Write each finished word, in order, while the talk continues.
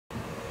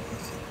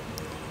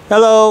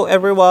Hello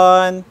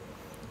everyone.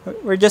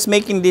 We're just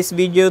making this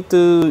video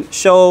to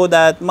show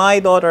that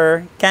my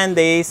daughter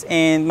Candace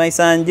and my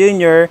son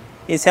Junior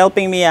is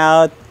helping me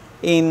out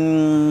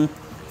in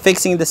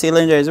fixing the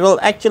cylinders. Well,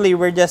 actually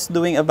we're just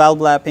doing a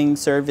valve lapping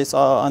service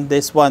on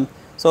this one.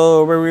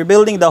 So we're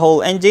rebuilding the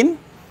whole engine.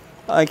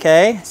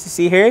 Okay,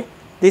 see here.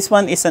 This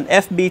one is an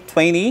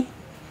FB20.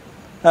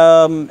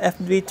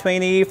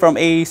 FB20 from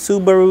a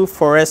Subaru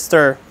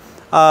Forester.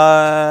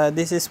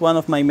 This is one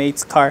of my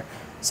mate's car.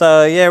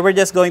 So yeah, we're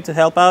just going to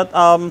help out.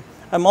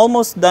 I'm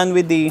almost done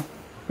with the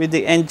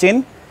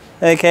engine.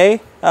 Okay,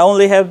 I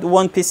only have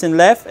one piston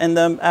left, and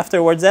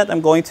afterwards that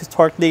I'm going to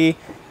torque the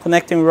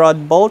connecting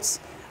rod bolts.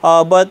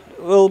 But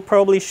we'll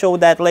probably show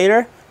that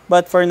later.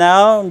 But for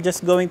now, I'm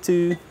just going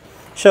to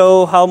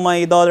show how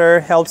my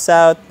daughter helps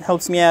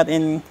me out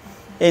in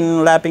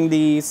lapping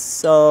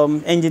these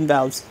engine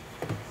valves.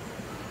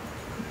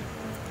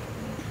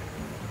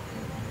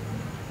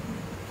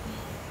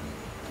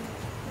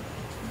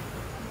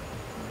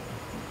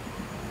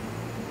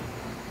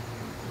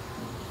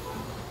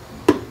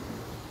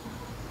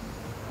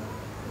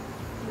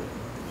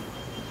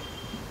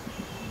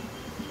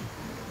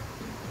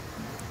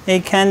 Hey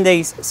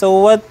Candace, so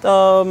what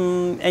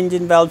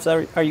engine valves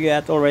are you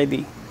at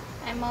already?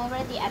 I'm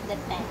already at the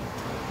 10th.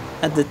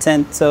 At the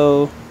 10th,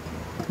 so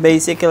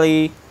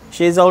basically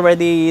she's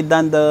already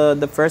done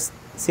the first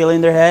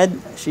cylinder head.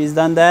 She's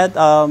done that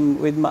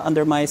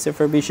under my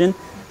supervision.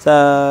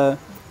 So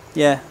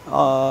yeah,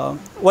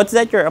 what's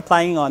that you're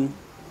applying on?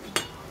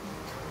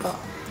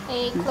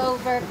 A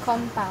clover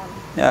compound.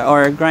 Yeah,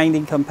 or a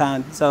grinding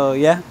compound. So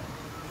yeah.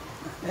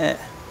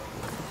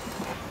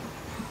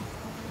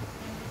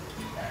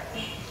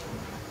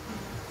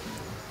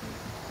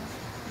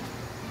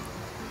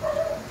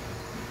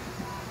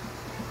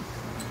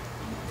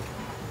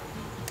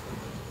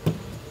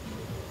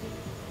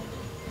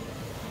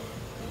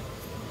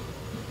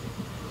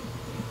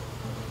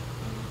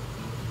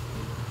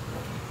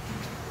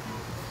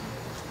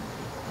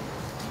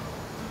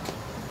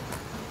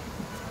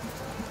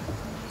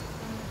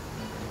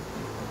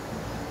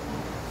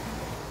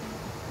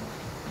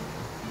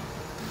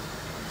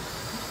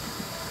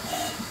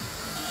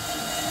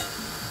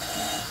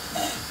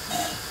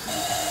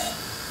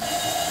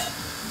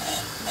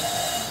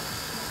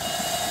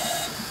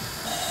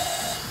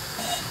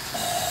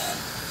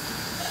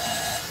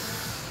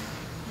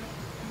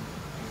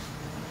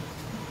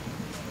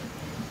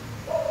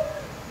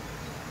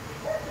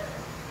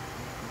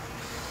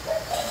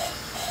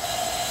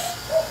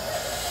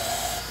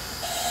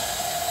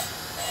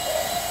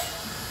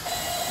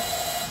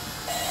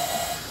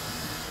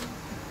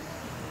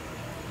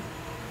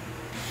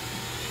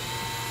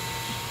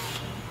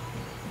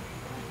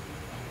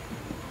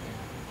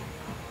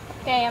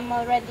 Okay, I'm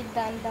already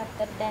done the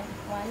 10th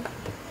one.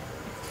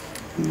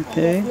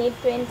 Okay. I just need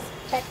to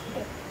inspect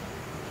it.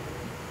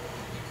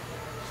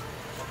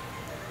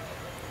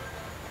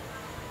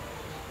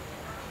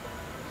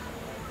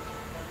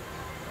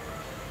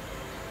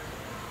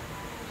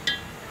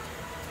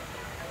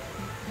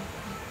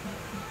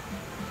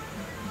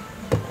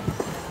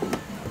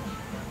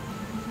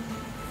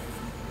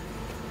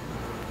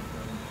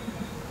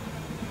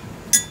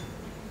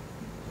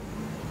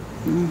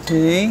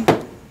 Okay.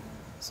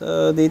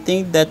 So do you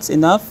think that's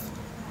enough?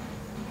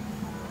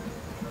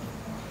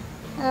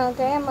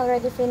 Okay, I'm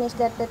already finished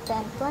at the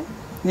 10th one.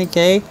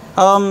 Okay.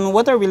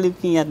 What are we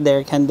looking at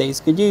there, Candace?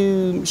 Could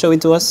you show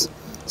it to us?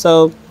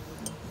 So,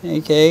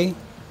 okay.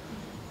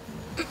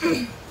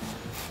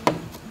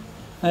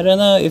 I don't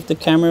know if the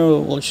camera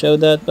will show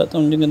that, but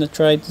I'm gonna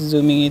try to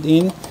zooming it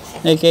in.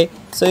 Okay.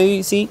 So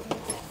you see.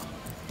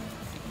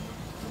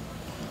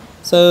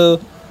 So,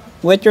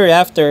 what you're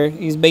after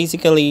is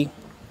basically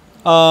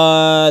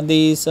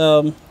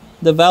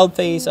the valve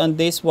face on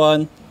this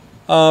one.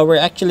 We're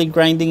actually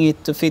grinding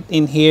it to fit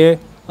in here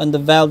on the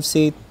valve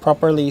seat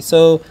properly.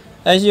 So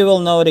as you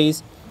will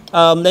notice,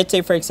 let's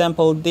say for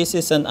example this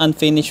is an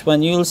unfinished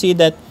one, you'll see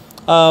that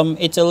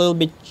it's a little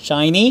bit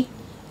shiny,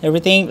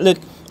 everything. Look,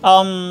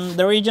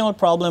 the original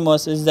problem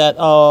is that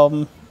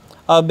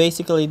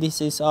basically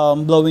this is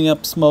blowing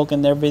up smoke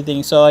and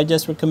everything. So I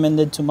just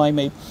recommended to my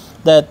mate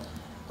that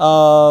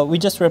we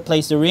just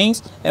replace the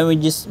rings, and we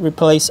just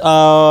replace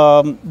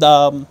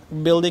the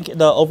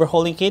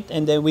overhauling kit,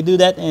 and then we do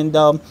that, and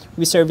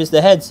we service the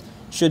heads.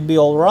 Should be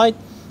all right.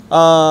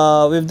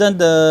 We've done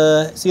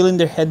the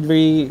cylinder head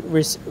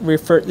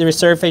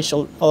resurface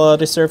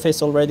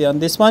already on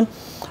this one,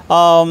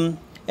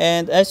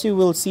 and as you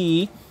will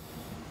see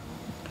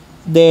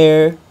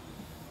there,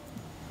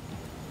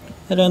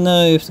 I don't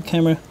know if the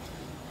camera,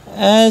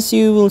 as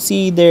you will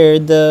see there,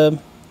 the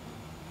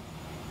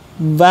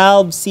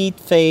valve seat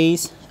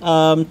face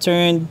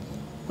turned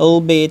a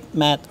little bit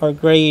matte or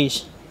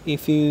grayish,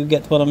 if you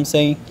get what I'm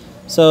saying.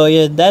 So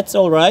yeah, that's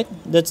all right,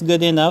 that's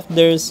good enough.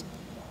 There's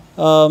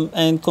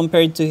and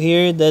compared to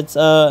here, that's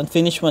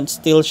finished one,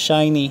 still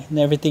shiny and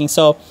everything.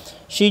 So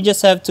she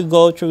just have to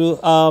go through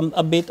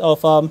a bit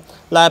of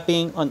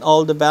lapping on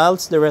all the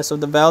valves, the rest of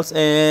the valves,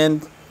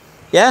 and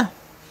yeah,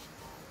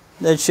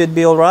 that should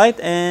be all right.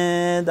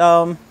 And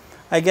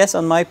I guess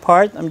on my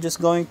part, I'm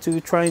just going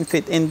to try and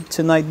fit in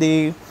tonight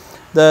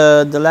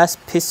the last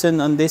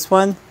piston on this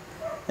one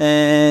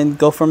and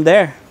go from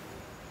there.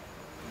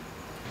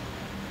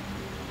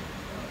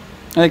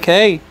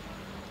 Okay,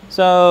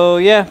 so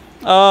yeah,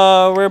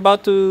 we're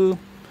about to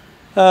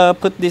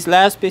put this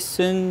last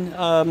piston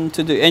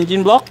to the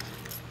engine block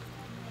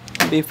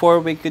before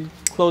we could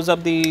close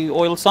up the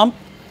oil sump.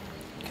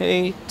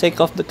 Okay, take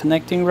off the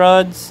connecting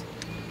rods,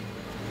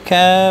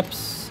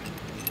 caps.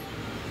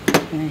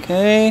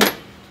 Okay,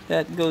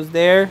 that goes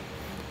there.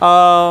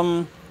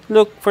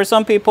 Look, for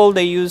some people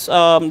they use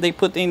they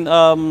put in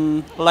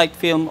light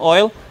film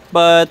oil,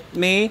 but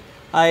me,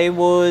 I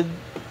would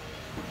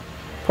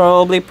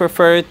probably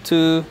prefer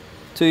to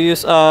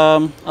use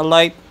a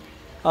light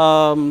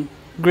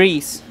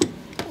grease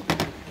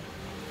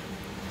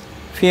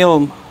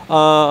film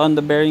on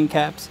the bearing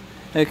caps.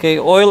 Okay,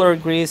 oil or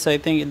grease, I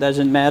think it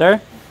doesn't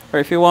matter. Or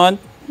if you want,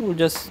 we'll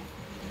just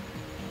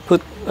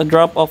put a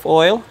drop of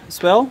oil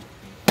as well.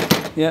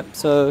 Yep,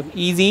 so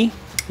easy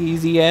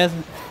as.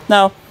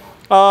 Now,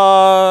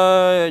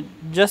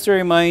 just to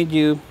remind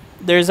you,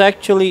 there's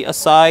actually a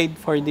side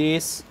for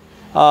this,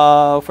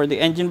 for the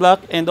engine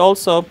block, and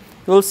also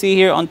you'll see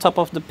here on top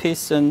of the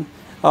piston,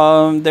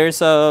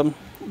 there's a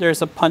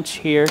punch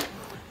here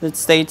that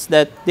states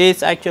that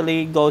this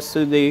actually goes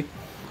to the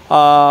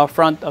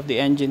front of the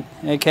engine.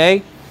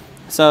 Okay,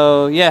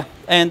 so yeah,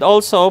 and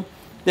also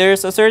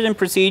there's a certain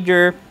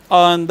procedure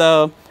on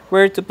the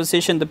where to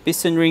position the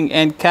piston ring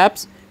and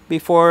caps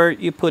before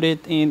you put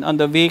it in on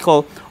the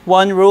vehicle.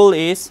 One rule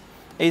is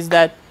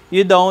that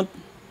you don't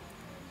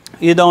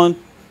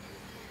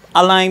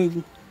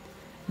align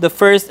the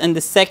first and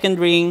the second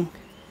ring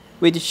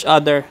with each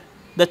other.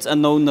 That's a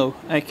no-no.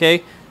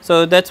 Okay,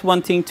 so that's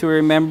one thing to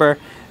remember.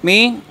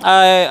 Me,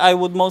 I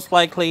would most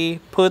likely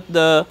put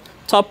the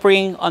top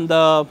ring on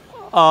the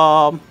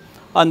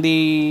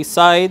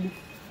side,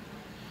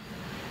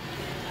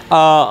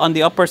 on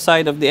the upper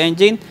side of the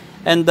engine,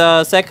 and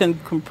the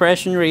second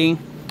compression ring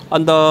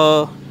on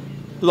the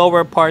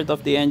lower part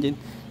of the engine.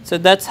 So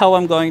that's how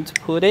I'm going to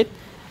put it.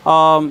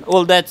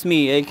 Well, that's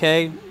me.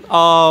 Okay.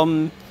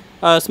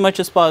 As much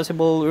as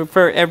possible,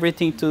 refer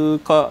everything to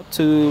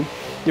the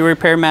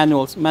repair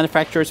manuals,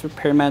 manufacturer's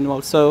repair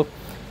manual. So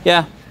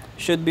yeah,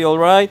 should be all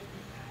right.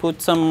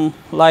 Put some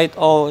light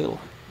oil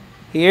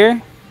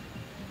here.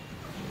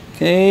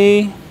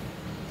 Okay.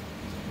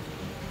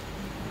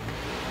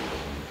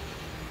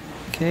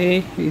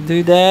 Okay, you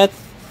do that.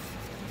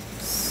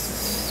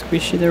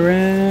 Squish it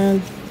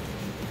around.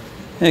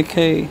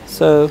 Okay,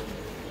 so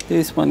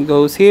this one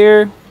goes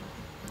here.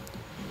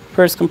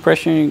 First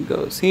compression ring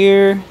goes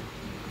here.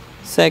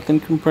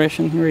 Second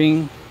compression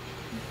ring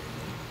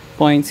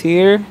points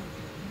here.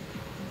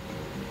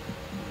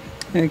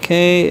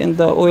 Okay, and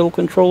the oil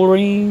control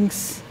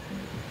rings,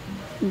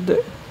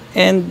 the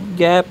end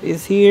gap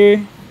is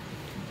here.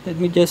 Let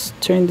me just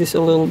turn this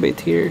a little bit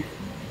here.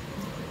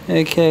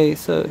 Okay,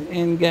 so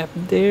end gap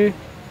there.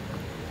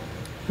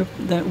 Oop,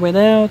 that went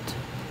out.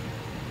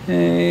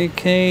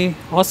 Okay,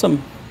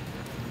 awesome.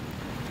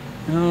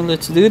 Now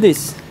let's do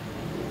this.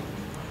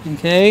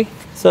 Okay,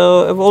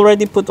 so I've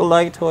already put the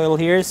light oil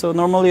here. So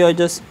normally I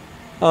just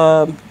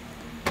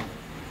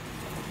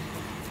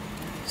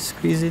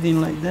squeeze it in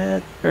like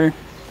that. Or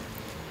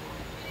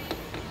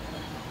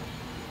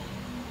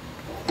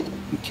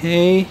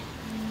okay.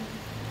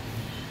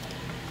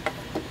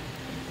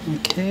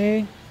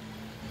 Okay.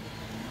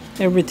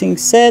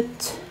 Everything's set.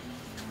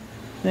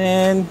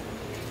 Then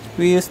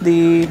we use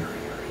the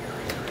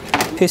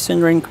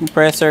piston ring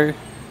compressor.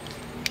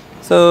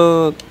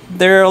 So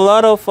there are a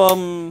lot of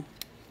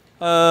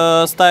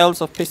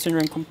styles of piston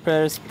ring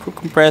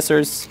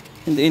compressors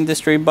in the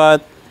industry,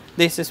 but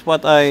this is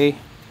what I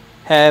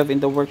have in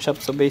the workshop.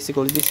 So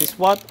basically this is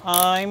what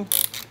I'm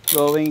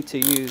going to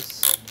use.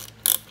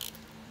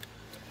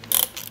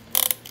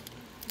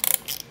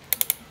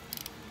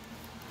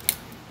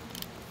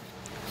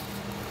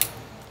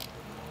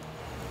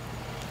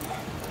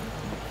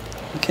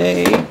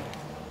 Okay,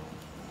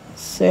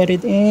 set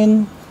it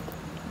in,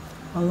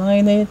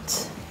 align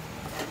it.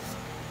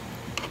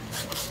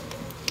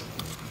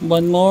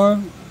 One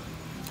more.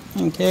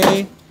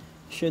 Okay,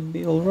 should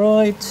be all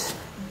right.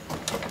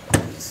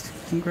 Let's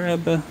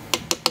grab a.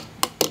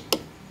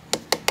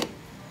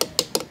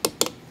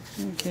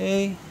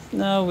 Okay,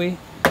 now we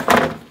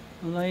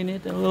align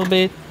it a little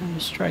bit and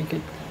strike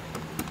it.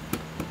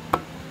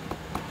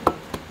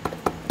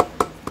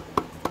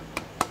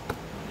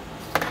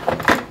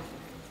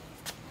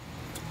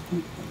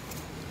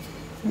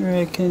 I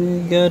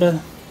reckon we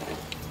gotta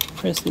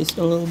press this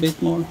a little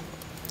bit more.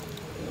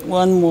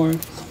 One more.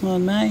 Come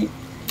on, mate.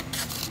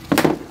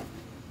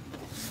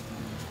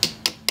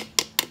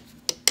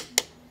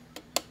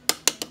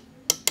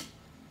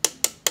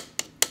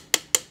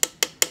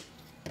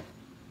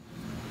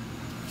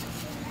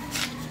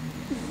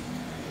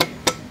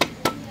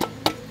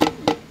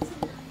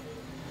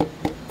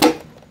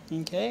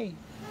 Okay.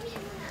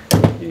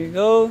 Here you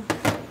go.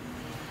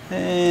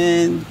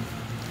 And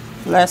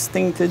last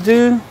thing to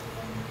do,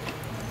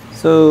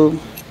 So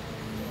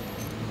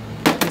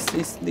this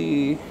is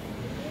the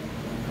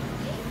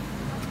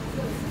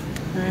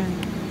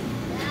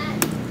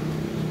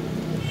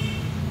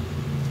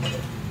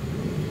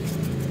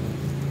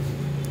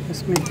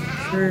just make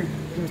sure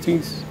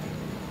everything's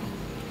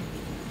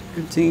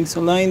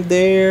aligned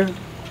there. Dad,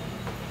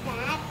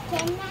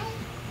 can I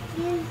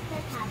use the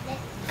tablet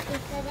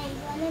because I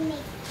want to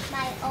make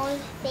my own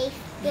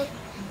Facebook?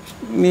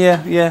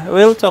 Yeah,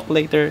 we'll talk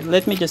later.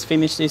 Let me just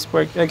finish this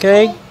work,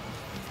 okay?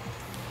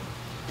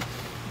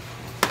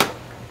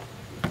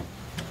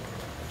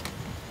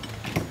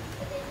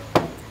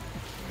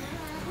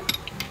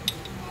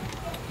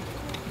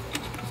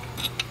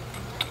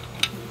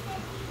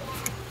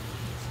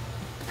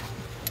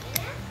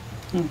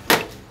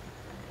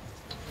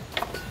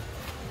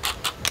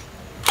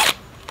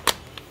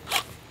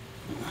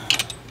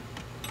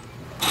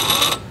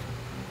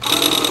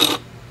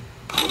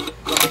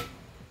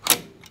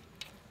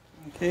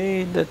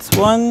 Okay, that's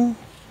one.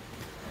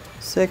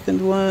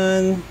 Second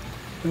one,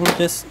 we'll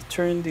just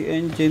turn the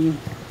engine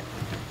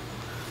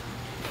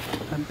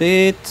a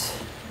bit.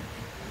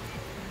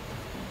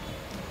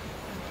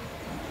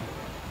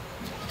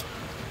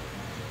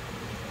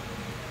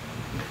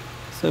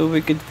 So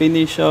we could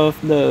finish off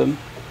the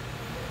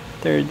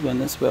third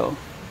one as well.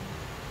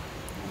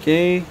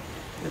 Okay,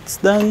 that's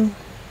done.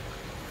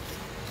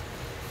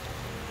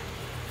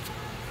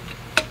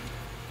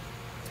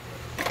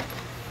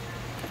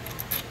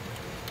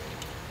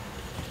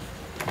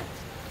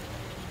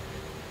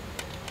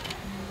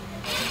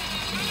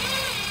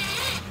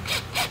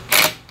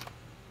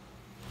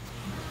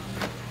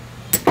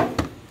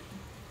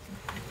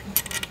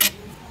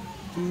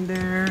 In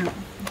there.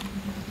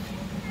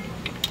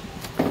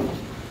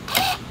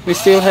 We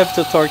still have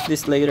to torque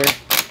this later.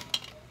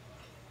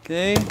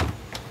 Okay,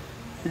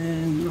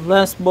 and the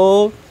last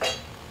bolt.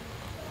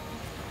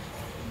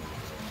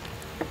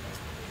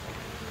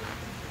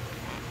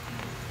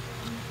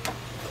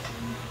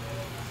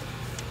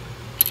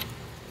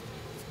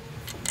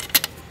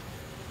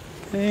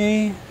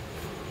 Okay.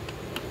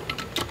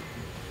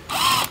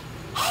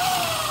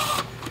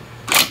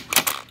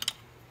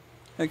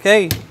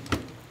 Okay.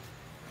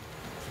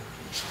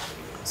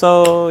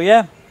 So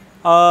yeah,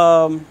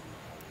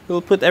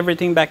 we'll put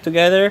everything back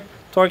together,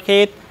 torque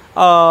it.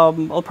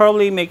 I'll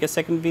probably make a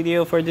second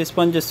video for this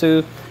one just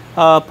to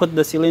put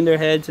the cylinder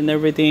heads and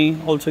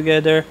everything all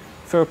together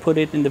before put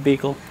it in the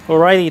vehicle.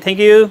 Alrighty, thank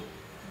you.